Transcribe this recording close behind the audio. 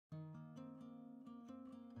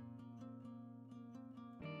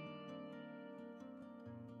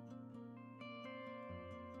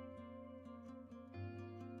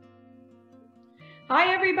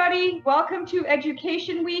Hi everybody, welcome to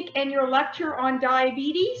Education Week and your lecture on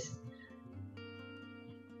diabetes.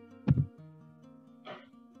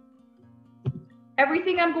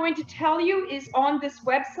 Everything I'm going to tell you is on this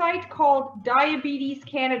website called Diabetes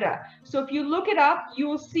Canada. So if you look it up, you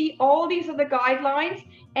will see all these other guidelines,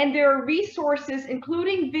 and there are resources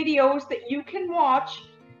including videos that you can watch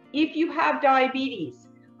if you have diabetes.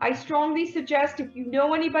 I strongly suggest, if you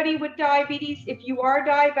know anybody with diabetes, if you are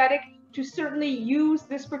diabetic, to certainly use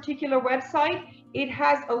this particular website. It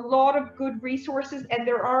has a lot of good resources, and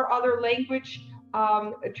there are other language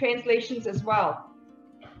translations as well.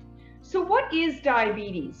 So what is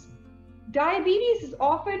diabetes? Diabetes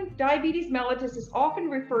mellitus is often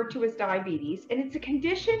referred to as diabetes, and it's a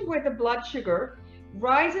condition where the blood sugar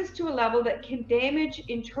rises to a level that can damage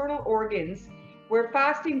internal organs where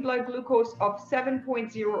fasting blood glucose of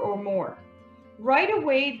 7.0 or more. Right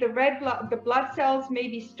away, the blood cells may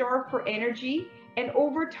be starved for energy, and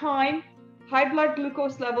over time, high blood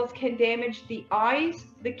glucose levels can damage the eyes,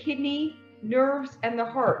 the kidney, nerves, and the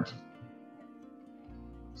heart.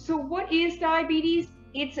 So what is diabetes?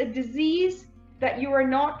 It's a disease that you are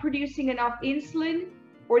not producing enough insulin,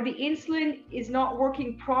 or the insulin is not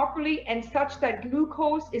working properly, and such that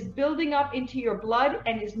glucose is building up into your blood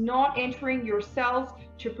and is not entering your cells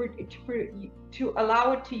to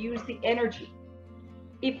allow it to use the energy.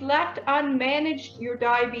 If left unmanaged, your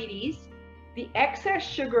diabetes, the excess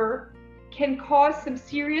sugar can cause some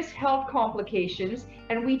serious health complications,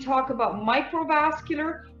 and we talk about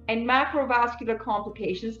microvascular and macrovascular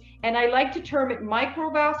complications, and I like to term it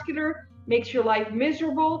microvascular makes your life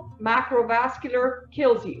miserable, macrovascular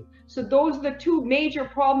kills you. So those are the two major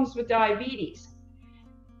problems with diabetes.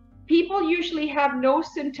 People usually have no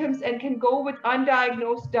symptoms and can go with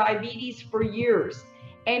undiagnosed diabetes for years,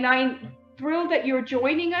 and I'm thrilled that you're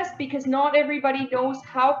joining us because not everybody knows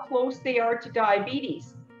how close they are to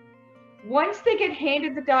diabetes. Once they get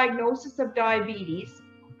handed the diagnosis of diabetes,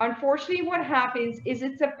 unfortunately what happens is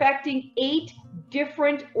it's affecting 8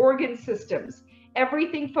 different organ systems.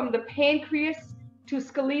 Everything from the pancreas to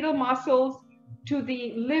skeletal muscles, to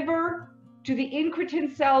the liver, to the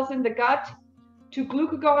incretin cells in the gut, to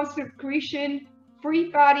glucagon secretion,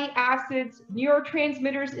 free fatty acids,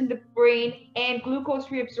 neurotransmitters in the brain, and glucose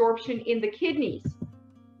reabsorption in the kidneys.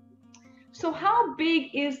 So how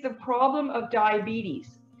big is the problem of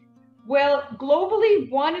diabetes? Well,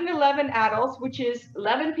 globally, 1 in 11 adults, which is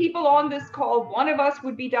 11 people on this call, one of us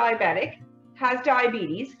would be diabetic, has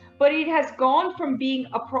diabetes, but it has gone from being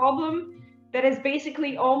a problem that is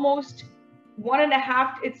basically almost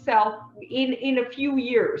 1.5 itself in a few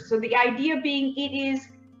years. So the idea being it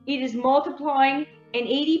is multiplying, and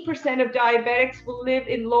 80% of diabetics will live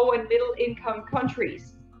in low and middle income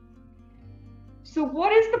countries. So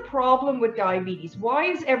what is the problem with diabetes? Why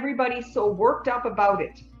is everybody so worked up about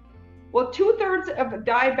it? Well, 2/3 of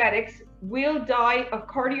diabetics will die of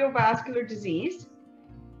cardiovascular disease.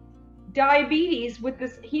 Diabetes with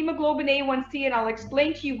this hemoglobin A1C, and I'll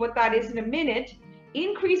explain to you what that is in a minute,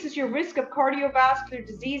 increases your risk of cardiovascular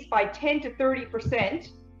disease by 10 to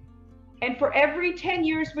 30%. And for every 10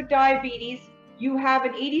 years with diabetes, you have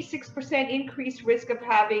an 86% increased risk of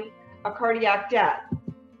having a cardiac death.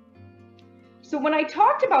 So when I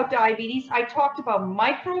talked about diabetes, I talked about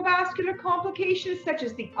microvascular complications such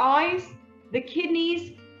as the eyes, the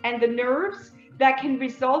kidneys, and the nerves that can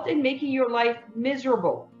result in making your life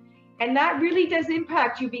miserable. And that really does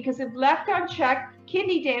impact you because if left unchecked,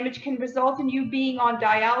 kidney damage can result in you being on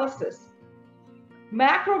dialysis.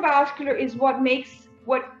 Macrovascular is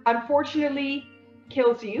what unfortunately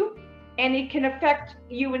kills you, and it can affect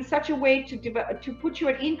you in such a way to put you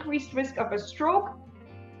at increased risk of a stroke,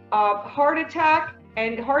 heart attack,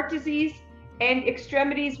 and heart disease, and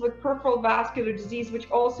extremities with peripheral vascular disease, which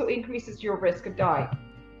also increases your risk of dying.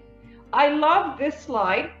 I love this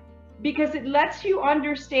slide because it lets you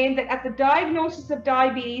understand that at the diagnosis of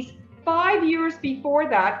diabetes, 5 years before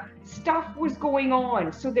that, stuff was going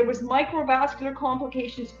on. So there was microvascular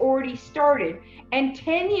complications already started, and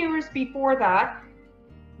 10 years before that,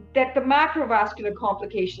 the macrovascular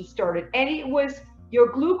complications started, and it was your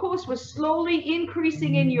glucose was slowly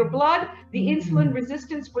increasing in your blood, the insulin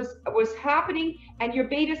resistance was happening, and your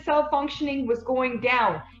beta cell functioning was going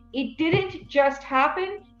down. It didn't just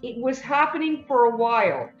happen, it was happening for a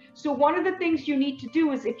while. So one of the things you need to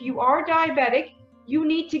do is, if you are diabetic, you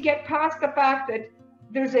need to get past the fact that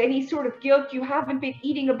there's any sort of guilt. You haven't been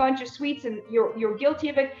eating a bunch of sweets and you're guilty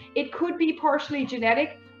of it. It could be partially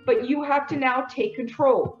genetic, but you have to now take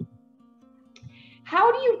control.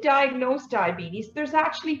 How do you diagnose diabetes? There's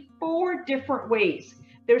actually 4 different ways.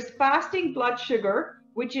 There's fasting blood sugar,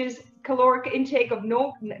 which is caloric intake of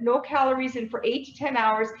no calories in for 8 to 10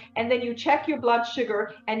 hours, and then you check your blood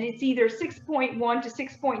sugar and it's either 6.1 to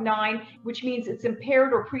 6.9, which means it's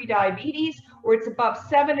impaired or pre-diabetes, or it's above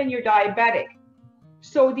 7 and you're diabetic.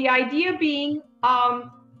 So the idea being,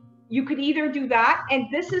 you could either do that, and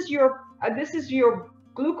this is your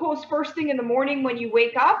glucose first thing in the morning when you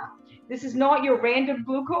wake up. This is not your random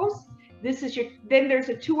glucose. This is then there's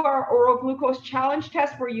a 2-hour oral glucose challenge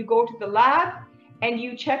test where you go to the lab and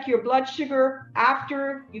you check your blood sugar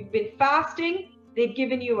after you've been fasting. They've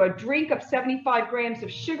given you a drink of 75 grams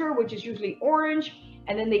of sugar, which is usually orange,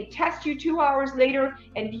 and then they test you 2 hours later,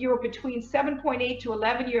 and if you're between 7.8 to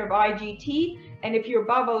 11, you have IGT, and if you're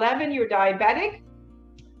above 11, you're diabetic.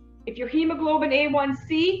 If your hemoglobin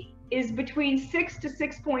A1C is between 6 to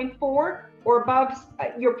 6.4 or above,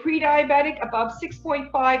 you're pre-diabetic. Above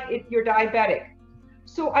 6.5, you're diabetic.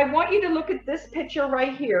 So I want you to look at this picture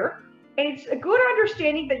right here, and it's a good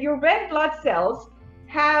understanding that your red blood cells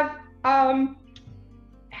have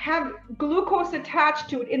glucose attached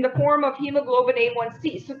to it in the form of hemoglobin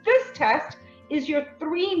A1C. So this test is your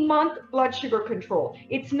 3-month blood sugar control.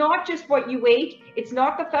 It's not just what you ate. It's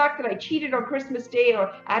not the fact that I cheated on Christmas Day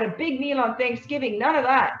or had a big meal on Thanksgiving. None of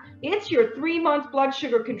that. It's your 3-month blood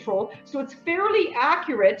sugar control. So it's fairly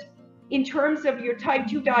accurate in terms of your type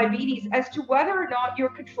 2 diabetes as to whether or not you're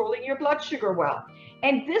controlling your blood sugar well.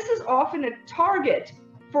 And this is often a target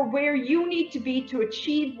for where you need to be to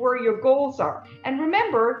achieve where your goals are. And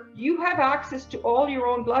remember, you have access to all your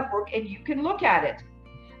own blood work and you can look at it.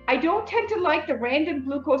 I don't tend to like the random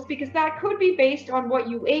glucose because that could be based on what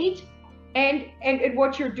you ate and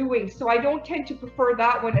what you're doing. So I don't tend to prefer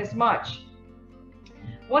that one as much.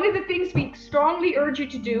 One of the things we strongly urge you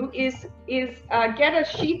to do is get a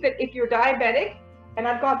sheet that if you're diabetic, and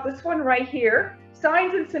I've got this one right here,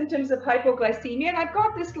 signs and symptoms of hypoglycemia, and I've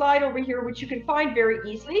got this slide over here which you can find very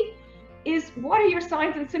easily, is what are your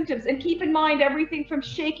signs and symptoms? And keep in mind everything from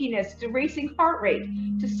shakiness to racing heart rate,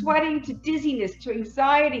 to sweating, to dizziness, to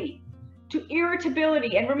anxiety, to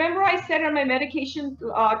irritability. And remember I said on my medication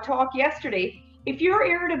talk yesterday, if you're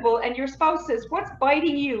irritable and your spouse says, what's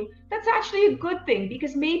biting you? That's actually a good thing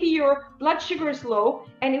because maybe your blood sugar is low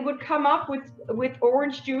and it would come up with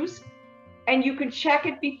orange juice, and you can check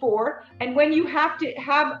it before. And when you have to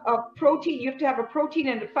have a protein, you have to have a protein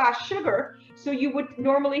and a fast sugar. So you would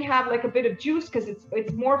normally have like a bit of juice because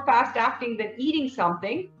it's more fast acting than eating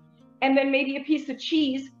something. And then maybe a piece of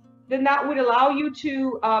cheese, then that would allow you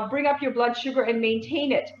to bring up your blood sugar and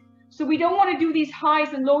maintain it. So we don't want to do these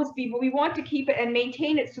highs and lows, but we want to keep it and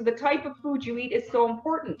maintain it. So the type of food you eat is so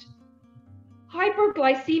important.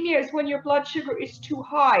 Hyperglycemia is when your blood sugar is too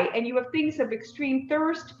high and you have things of extreme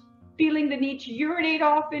thirst, feeling the need to urinate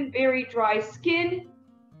often, very dry skin,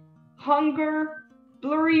 hunger,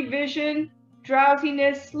 blurry vision,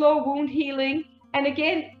 drowsiness, slow wound healing. And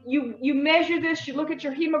again, you measure this, you look at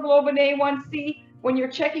your hemoglobin A1C when you're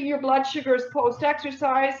checking your blood sugars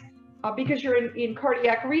post-exercise, because you're in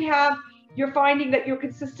cardiac rehab, you're finding that you're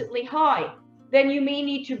consistently high. Then you may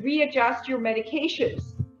need to readjust your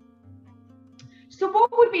medications. So what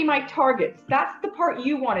would be my targets? That's the part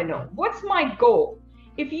you want to know. What's my goal?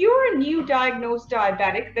 If you're a new diagnosed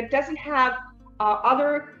diabetic that doesn't have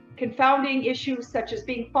other confounding issues such as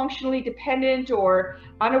being functionally dependent or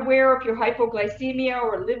unaware of your hypoglycemia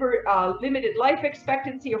or limited life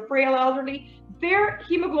expectancy or frail elderly, their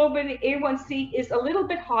hemoglobin A1C is a little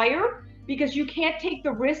bit higher because you can't take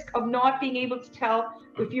the risk of not being able to tell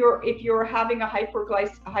if you're having a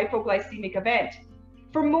hypoglycemic event.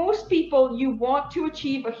 For most people, you want to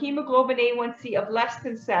achieve a hemoglobin A1C of less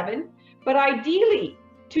than 7, but ideally,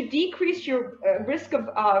 to decrease your risk of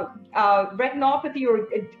retinopathy or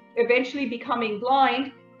eventually becoming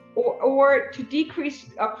blind, or to decrease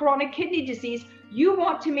chronic kidney disease, you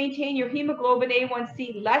want to maintain your hemoglobin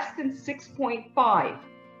A1C less than 6.5.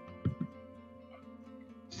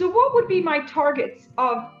 So what would be my targets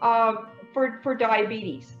for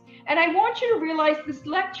diabetes? And I want you to realize this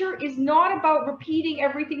lecture is not about repeating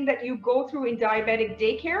everything that you go through in diabetic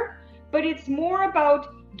daycare, but it's more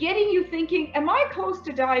about getting you thinking, am I close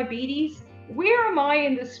to diabetes? Where am I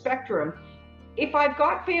in the spectrum? If I've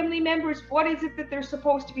got family members, what is it that they're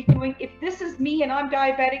supposed to be doing? If this is me and I'm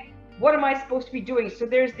diabetic, what am I supposed to be doing? So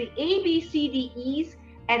there's the A, B, C, D, E's,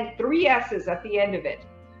 and 3 S's at the end of it.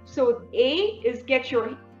 So A is get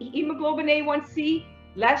your hemoglobin A1C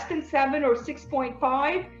less than 7 or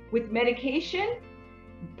 6.5 with medication.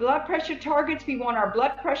 Blood pressure targets, we want our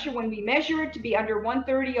blood pressure when we measure it to be under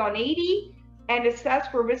 130 on 80 and assess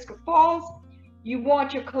for risk of falls. You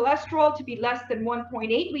want your cholesterol to be less than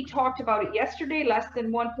 1.8. We talked about it yesterday. Less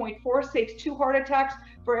than 1.4 saves 2 heart attacks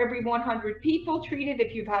for every 100 people treated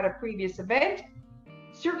if you've had a previous event.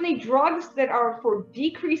 Certainly drugs that are for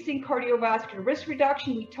decreasing cardiovascular risk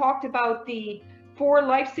reduction. We talked about the 4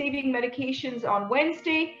 life-saving medications on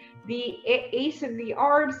Wednesday, the ACE and the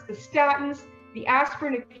ARBs, the statins, the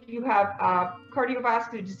aspirin if you have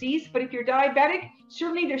cardiovascular disease. But if you're diabetic,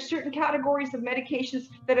 certainly there's certain categories of medications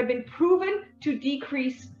that have been proven to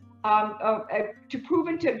decrease,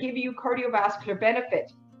 proven to give you cardiovascular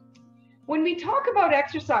benefit. When we talk about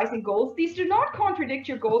exercising goals, these do not contradict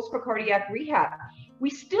your goals for cardiac rehab. We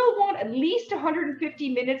still want at least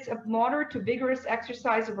 150 minutes of moderate to vigorous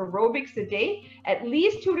exercise of aerobics a day, at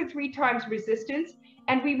least 2 to 3 times resistance.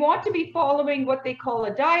 And we want to be following what they call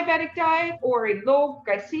a diabetic diet or a low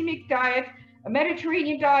glycemic diet, a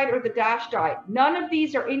Mediterranean diet, or the DASH diet. None of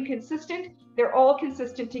these are inconsistent. They're all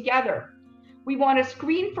consistent together. We want to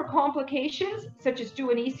screen for complications, such as do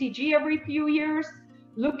an ECG every few years,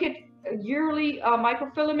 look at yearly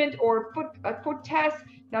microfilament or foot tests.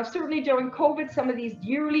 Now, certainly during COVID, some of these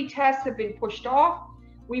yearly tests have been pushed off.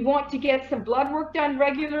 We want to get some blood work done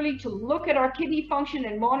regularly to look at our kidney function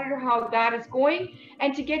and monitor how that is going,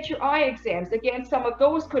 and to get your eye exams. Again, some of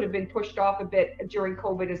those could have been pushed off a bit during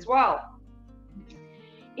COVID as well.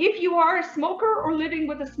 If you are a smoker or living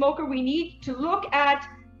with a smoker, we need to look at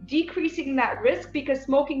decreasing that risk, because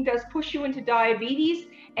smoking does push you into diabetes,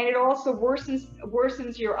 and it also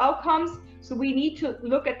worsens your outcomes. So we need to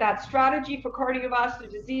look at that strategy for cardiovascular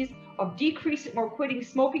disease of decreasing or quitting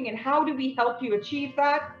smoking, and how do we help you achieve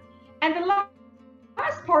that? And the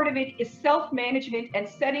last part of it is self-management and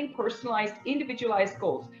setting personalized, individualized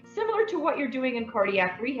goals, similar to what you're doing in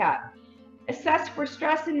cardiac rehab. Assess for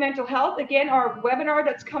stress and mental health. Again, our webinar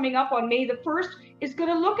that's coming up on May the 1st is going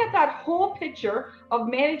to look at that whole picture of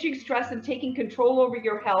managing stress and taking control over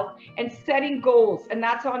your health and setting goals, and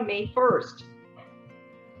that's on May 1st.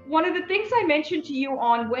 One of the things I mentioned to you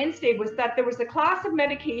on Wednesday was that there was a class of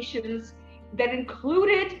medications that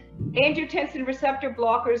included angiotensin receptor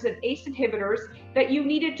blockers and ACE inhibitors that you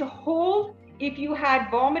needed to hold if you had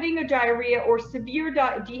vomiting or diarrhea or severe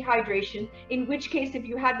dehydration, in which case if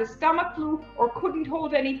you had the stomach flu or couldn't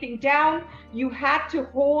hold anything down, you had to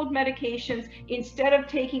hold medications instead of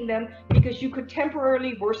taking them, because you could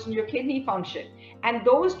temporarily worsen your kidney function. And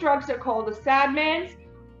those drugs are called the SADMANs,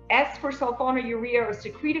 S for sulfonylurea or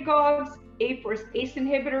secretagogues, A for ACE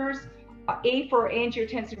inhibitors, A for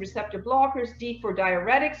angiotensin receptor blockers, D for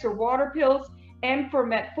diuretics or water pills, M for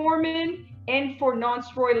metformin, N for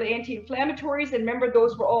non-steroidal anti-inflammatories, and remember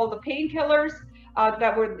those were all the painkillers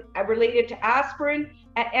that were related to aspirin,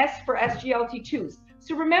 and S for SGLT2s.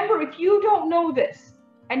 So remember, if you don't know this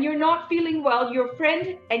and you're not feeling well, your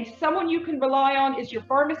friend and someone you can rely on is your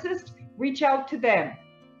pharmacist. Reach out to them.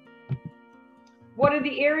 What are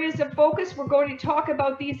the areas of focus? We're going to talk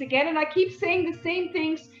about these again, and I keep saying the same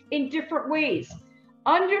things in different ways.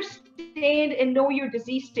 Understand and know your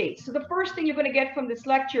disease state. So the first thing you're going to get from this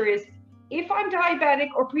lecture is, if I'm diabetic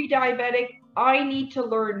or pre-diabetic, I need to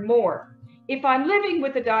learn more. If I'm living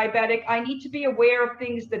with a diabetic, I need to be aware of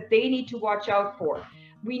things that they need to watch out for.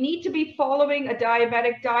 We need to be following a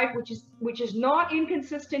diabetic diet, which is not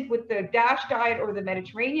inconsistent with the DASH diet or the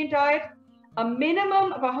Mediterranean diet. A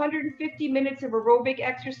minimum of 150 minutes of aerobic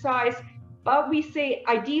exercise, but we say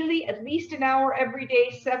ideally at least an hour every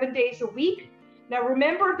day, 7 days a week. Now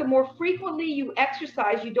remember, the more frequently you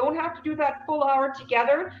exercise, you don't have to do that full hour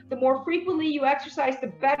together. The more frequently you exercise, the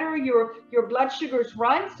better your blood sugars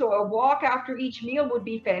run. So a walk after each meal would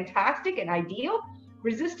be fantastic and ideal.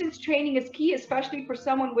 Resistance training is key, especially for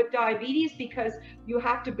someone with diabetes, because you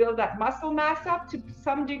have to build that muscle mass up to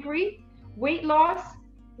some degree. Weight loss,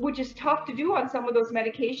 which is tough to do on some of those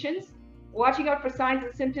medications. Watching out for signs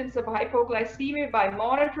and symptoms of hypoglycemia by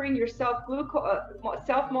monitoring your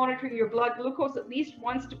self-monitoring your blood glucose at least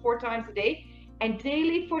 1 to 4 times a day, and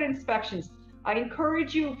daily foot inspections. I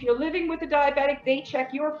encourage you, if you're living with a diabetic, they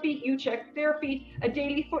check your feet, you check their feet, a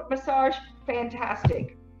daily foot massage,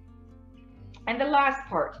 fantastic. And the last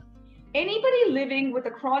part, anybody living with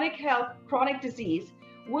a chronic disease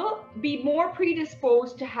will be more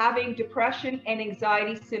predisposed to having depression and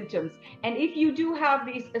anxiety symptoms. And if you do have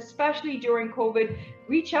these, especially during COVID,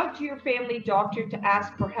 reach out to your family doctor to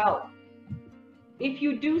ask for help. If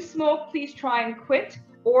you do smoke, please try and quit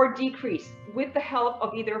or decrease with the help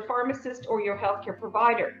of either a pharmacist or your healthcare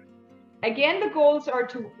provider. Again, the goals are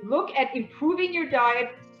to look at improving your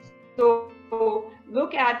diet. So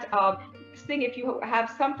look at if you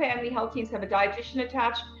have some family health teams have a dietitian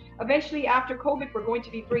attached. Eventually, after COVID, we're going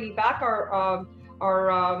to be bringing back our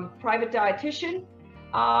private dietitian.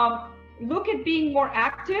 look at being more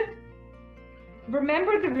active.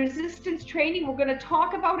 Remember the resistance training, we're going to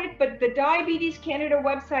talk about it, but the Diabetes Canada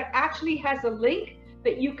website actually has a link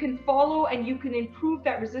that you can follow and you can improve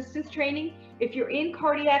that resistance training. If you're in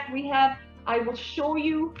cardiac rehab, I will show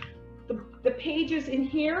you the pages in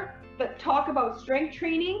here that talk about strength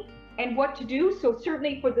training and what to do. So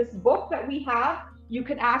certainly for this book that we have, you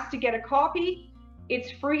can ask to get a copy. It's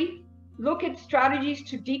free. Look at strategies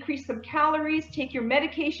to decrease some calories, take your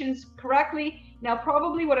medications correctly. Now,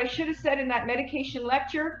 probably what I should have said in that medication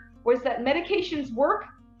lecture was that medications work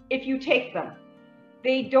if you take them.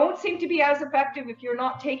 They don't seem to be as effective if you're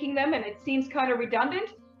not taking them, and it seems kind of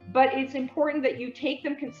redundant, but it's important that you take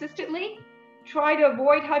them consistently. Try to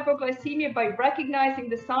avoid hypoglycemia by recognizing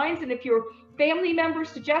the signs, and if your family members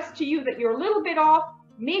suggest to you that you're a little bit off,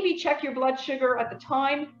 maybe check your blood sugar at the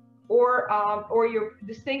time, or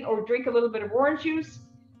drink a little bit of orange juice.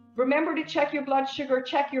 Remember to check your blood sugar,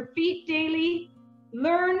 check your feet daily.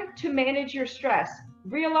 Learn to manage your stress.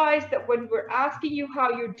 Realize that when we're asking you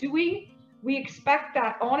how you're doing, we expect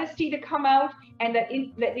that honesty to come out, and that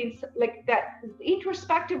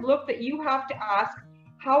introspective look that you have to ask,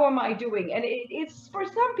 how am I doing? And it's for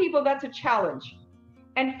some people that's a challenge.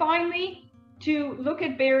 And finally, to look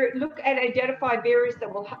at identify barriers that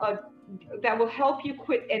will help you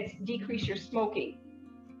quit and decrease your smoking.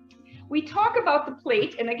 We talk about the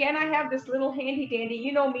plate, and again, I have this little handy dandy,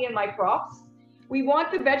 you know me and my props. We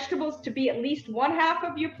want the vegetables to be at least 1/2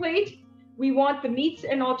 of your plate. We want the meats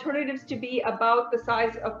and alternatives to be about the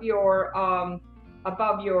size of your,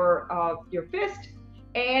 above your fist,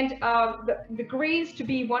 and the grains to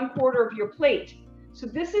be 1/4 of your plate. So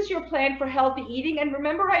this is your plan for healthy eating. And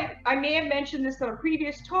remember, I may have mentioned this on a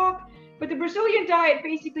previous talk, but the Brazilian diet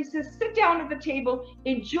basically says, sit down at the table,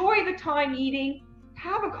 enjoy the time eating,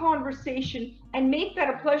 have a conversation, and make that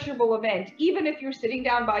a pleasurable event. Even if you're sitting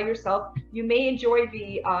down by yourself, you may enjoy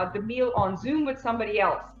the meal on Zoom with somebody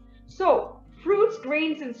else. So fruits,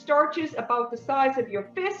 grains, and starches about the size of your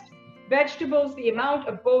fist, vegetables the amount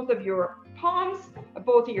of both of your palms, of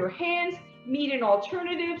both of your hands, meat and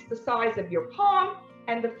alternatives the size of your palm,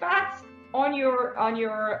 and the fats on your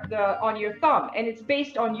thumb. And it's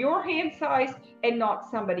based on your hand size and not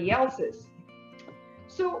somebody else's.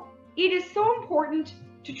 So it is so important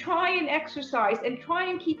to try and exercise and try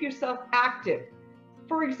and keep yourself active.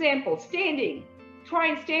 For example, standing. Try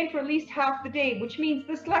and stand for at least half the day, which means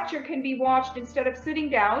this lecture can be watched instead of sitting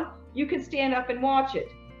down. You can stand up and watch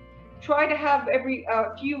it. Try to have every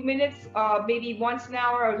few minutes, maybe once an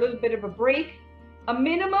hour, a little bit of a break. A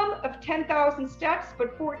minimum of 10,000 steps,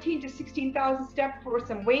 but 14 to 16,000 steps for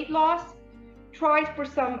some weight loss. Try for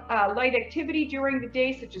some light activity during the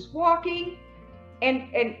day, such as walking,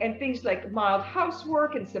 and things like mild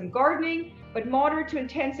housework and some gardening, but moderate to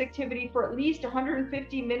intense activity for at least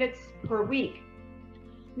 150 minutes per week.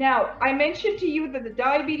 Now, I mentioned to you that the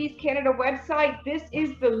Diabetes Canada website, this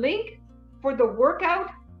is the link for the workout.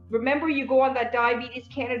 Remember, you go on that Diabetes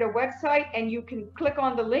Canada website and you can click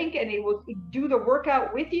on the link and it will do the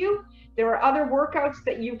workout with you. There are other workouts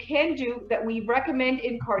that you can do that we recommend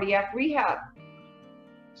in cardiac rehab.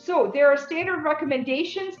 So there are standard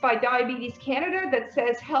recommendations by Diabetes Canada that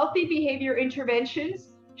says healthy behavior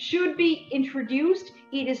interventions should be introduced.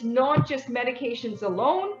 It is not just medications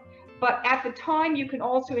alone, but at the time you can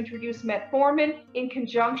also introduce metformin in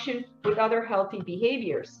conjunction with other healthy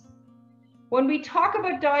behaviors. When we talk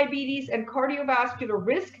about diabetes and cardiovascular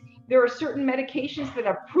risk, there are certain medications that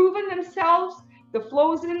have proven themselves, the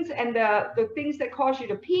flozins and the things that cause you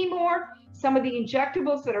to pee more, some of the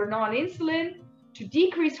injectables that are non-insulin. To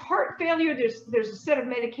decrease heart failure, there's a set of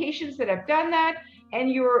medications that have done that,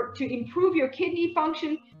 and to improve your kidney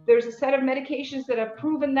function, there's a set of medications that have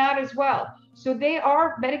proven that as well. So there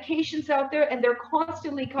are medications out there and they're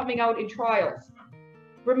constantly coming out in trials.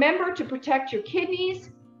 Remember to protect your kidneys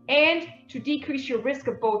and to decrease your risk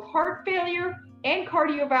of both heart failure and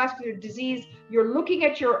cardiovascular disease. You're looking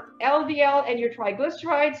at your LDL and your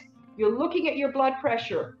triglycerides, you're looking at your blood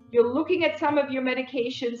pressure, you're looking at some of your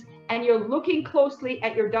medications, and you're looking closely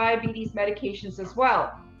at your diabetes medications as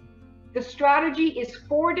well. The strategy is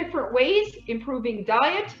 4 different ways: improving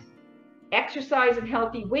diet, exercise and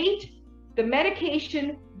healthy weight, the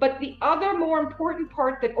medication, but the other more important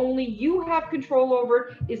part that only you have control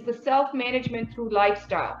over is the self-management through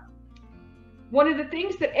lifestyle. One of the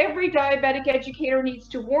things that every diabetic educator needs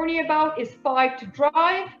to warn you about is 5 to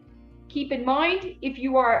drive. Keep in mind, if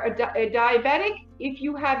you are a diabetic, if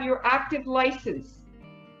you have your active license,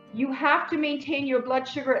 you have to maintain your blood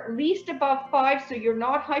sugar at least above 5 so you're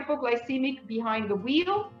not hypoglycemic behind the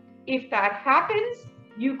wheel. If that happens,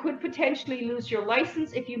 you could potentially lose your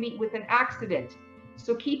license if you meet with an accident.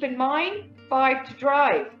 So keep in mind, 5 to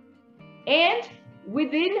drive. And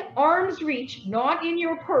within arm's reach, not in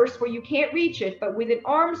your purse where you can't reach it, but within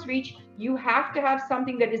arm's reach, you have to have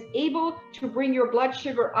something that is able to bring your blood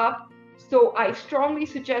sugar up. So I strongly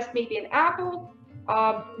suggest maybe an apple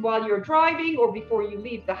while you're driving or before you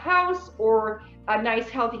leave the house, or a nice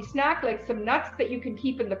healthy snack like some nuts that you can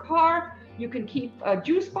keep in the car. You can keep a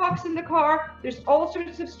juice box in the car. There's all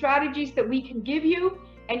sorts of strategies that we can give you,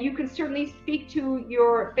 and you can certainly speak to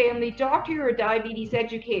your family doctor or a diabetes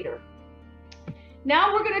educator.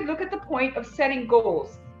 Now we're going to look at the point of setting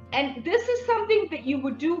goals. And this is something that you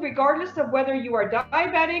would do regardless of whether you are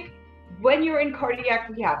diabetic, when you're in cardiac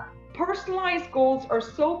rehab. Personalized goals are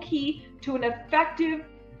so key to an effective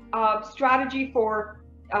strategy for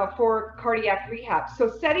cardiac rehab. So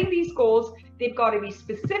setting these goals, they've got to be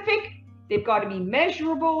specific, they've got to be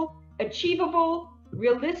measurable, achievable,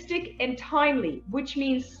 realistic, and timely, which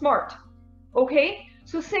means SMART. Okay?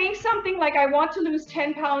 So saying something like, I want to lose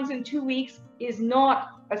 10 pounds in 2 weeks is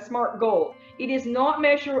not a SMART goal. It is not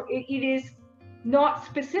measurable, it is not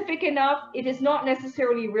specific enough, it is not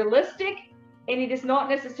necessarily realistic, and it is not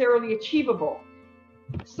necessarily achievable.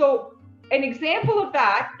 So an example of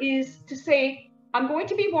that is to say, I'm going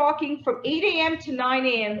to be walking from 8 a.m. to 9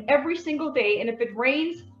 a.m. every single day, and if it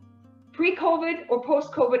rains, pre-COVID or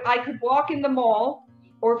post-COVID, I could walk in the mall,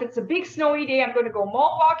 or if it's a big snowy day, I'm going to go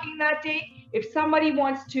mall walking that day. If somebody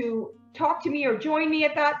wants to talk to me or join me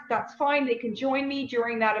at that, that's fine. They can join me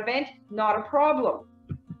during that event, not a problem.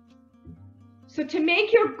 So to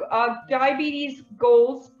make your diabetes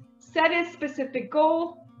goals, set a specific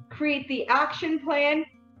goal, create the action plan.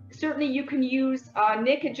 Certainly you can use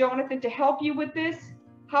Nick and Jonathan to help you with this,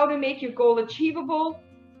 how to make your goal achievable,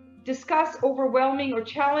 discuss overwhelming or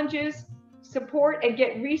challenges, support and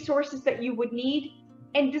get resources that you would need,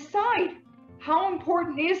 and decide how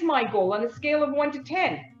important is my goal on a scale of 1 to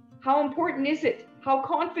 10. How important is it? How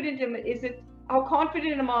confident am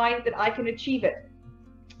I that I can achieve it?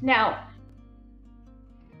 Now,